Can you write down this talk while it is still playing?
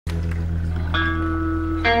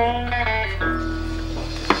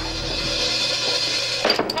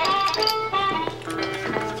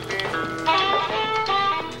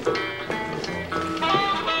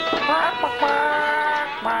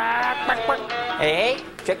Hey,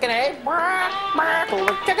 chicken, eh? Bark, bark,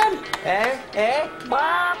 little chicken. Eh, eh?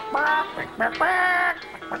 Bark, bark, bark, bark, bark,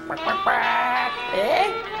 bark, bark, bark, bark.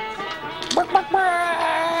 Eh? Bark, bark,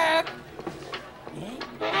 bark.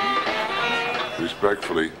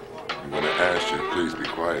 Respectfully, I'm going to ask you, please be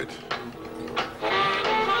quiet.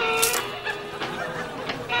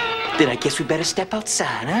 Then I guess we better step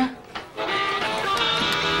outside, huh?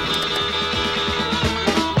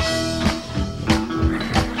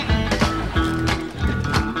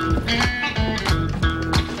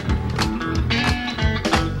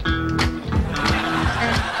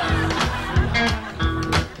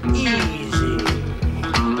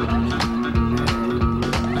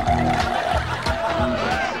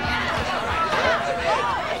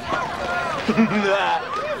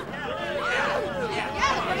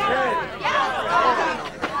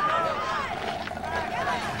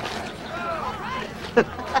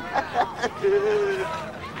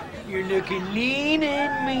 You're looking lean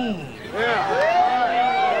and mean. Yeah.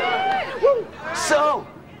 So,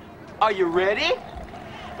 are you ready?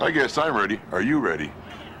 I guess I'm ready. Are you ready?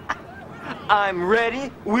 I'm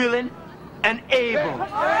ready, willing, and able.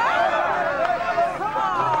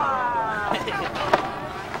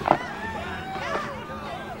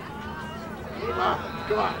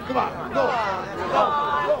 Come on, go.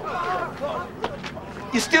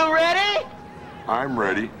 You still ready? I'm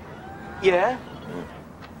ready. Yeah?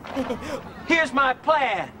 Here's my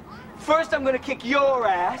plan. First, I'm gonna kick your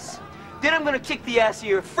ass. Then I'm gonna kick the ass of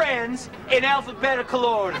your friends in alphabetical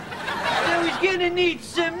order. So he's gonna need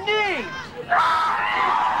some names.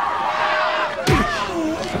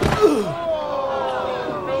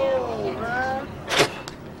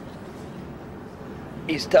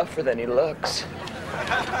 He's tougher than he looks.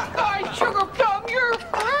 Hi, Sugar Plum, you're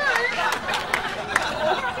fine.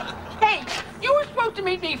 Hey, you were supposed to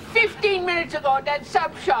meet me 15 minutes ago at that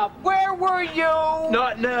sub shop. Where were you?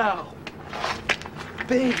 Not now.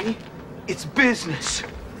 Baby, it's business.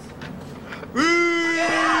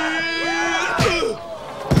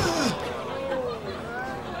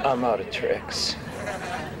 I'm out of tricks.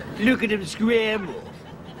 Look at him scramble.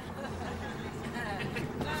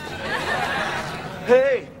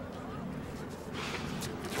 Hey!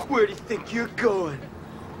 Where do you think you're going?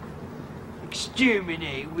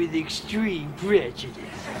 Exterminate with extreme prejudice.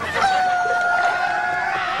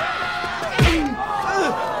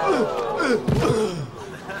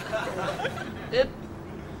 Yeah.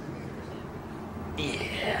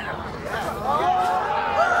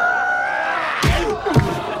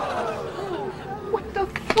 What the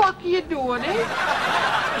fuck are you doing, eh?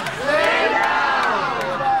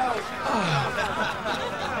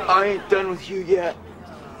 I ain't done with you yet.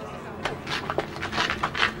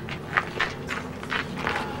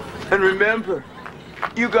 And remember,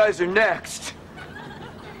 you guys are next.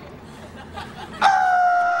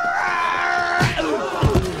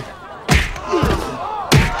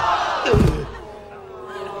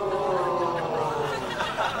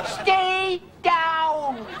 Stay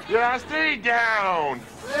down. Yeah, stay down.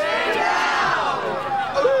 Stay down.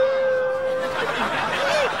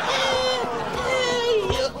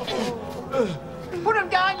 Put him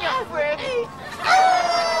down, you prick.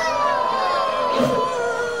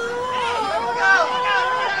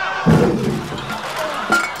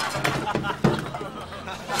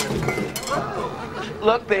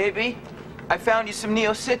 Look, baby, I found you some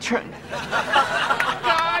Neocitrin.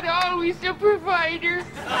 God, always the provider.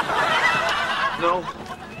 No.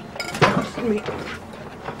 Me.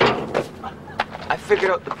 I figured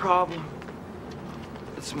out the problem.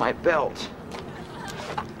 It's my belt.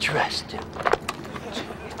 Trust him.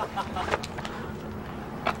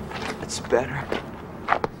 It's better.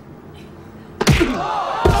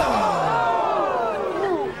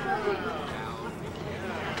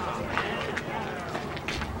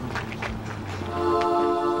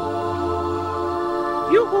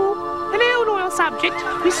 Yoo-hoo! Hello, loyal subject.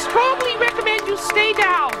 We strongly recommend you stay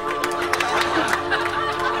down.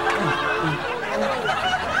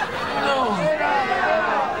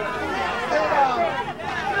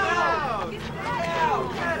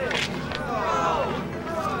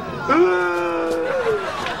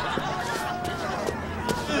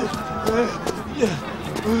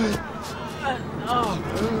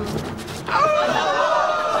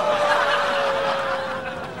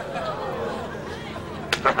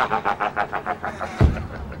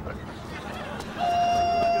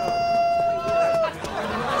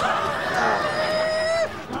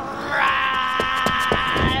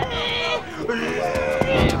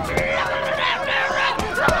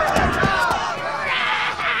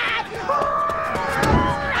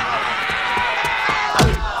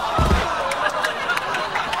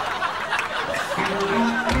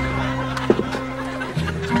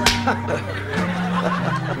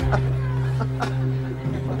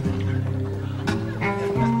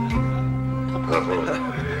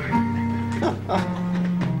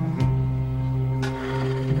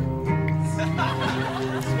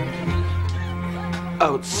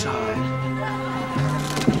 outside.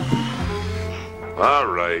 All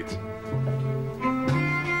right.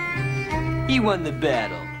 He won the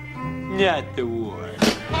battle, not the war.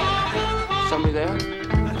 Somebody there?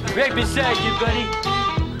 Right beside you, buddy.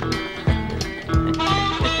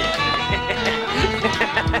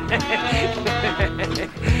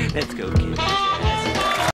 Let's go, kid.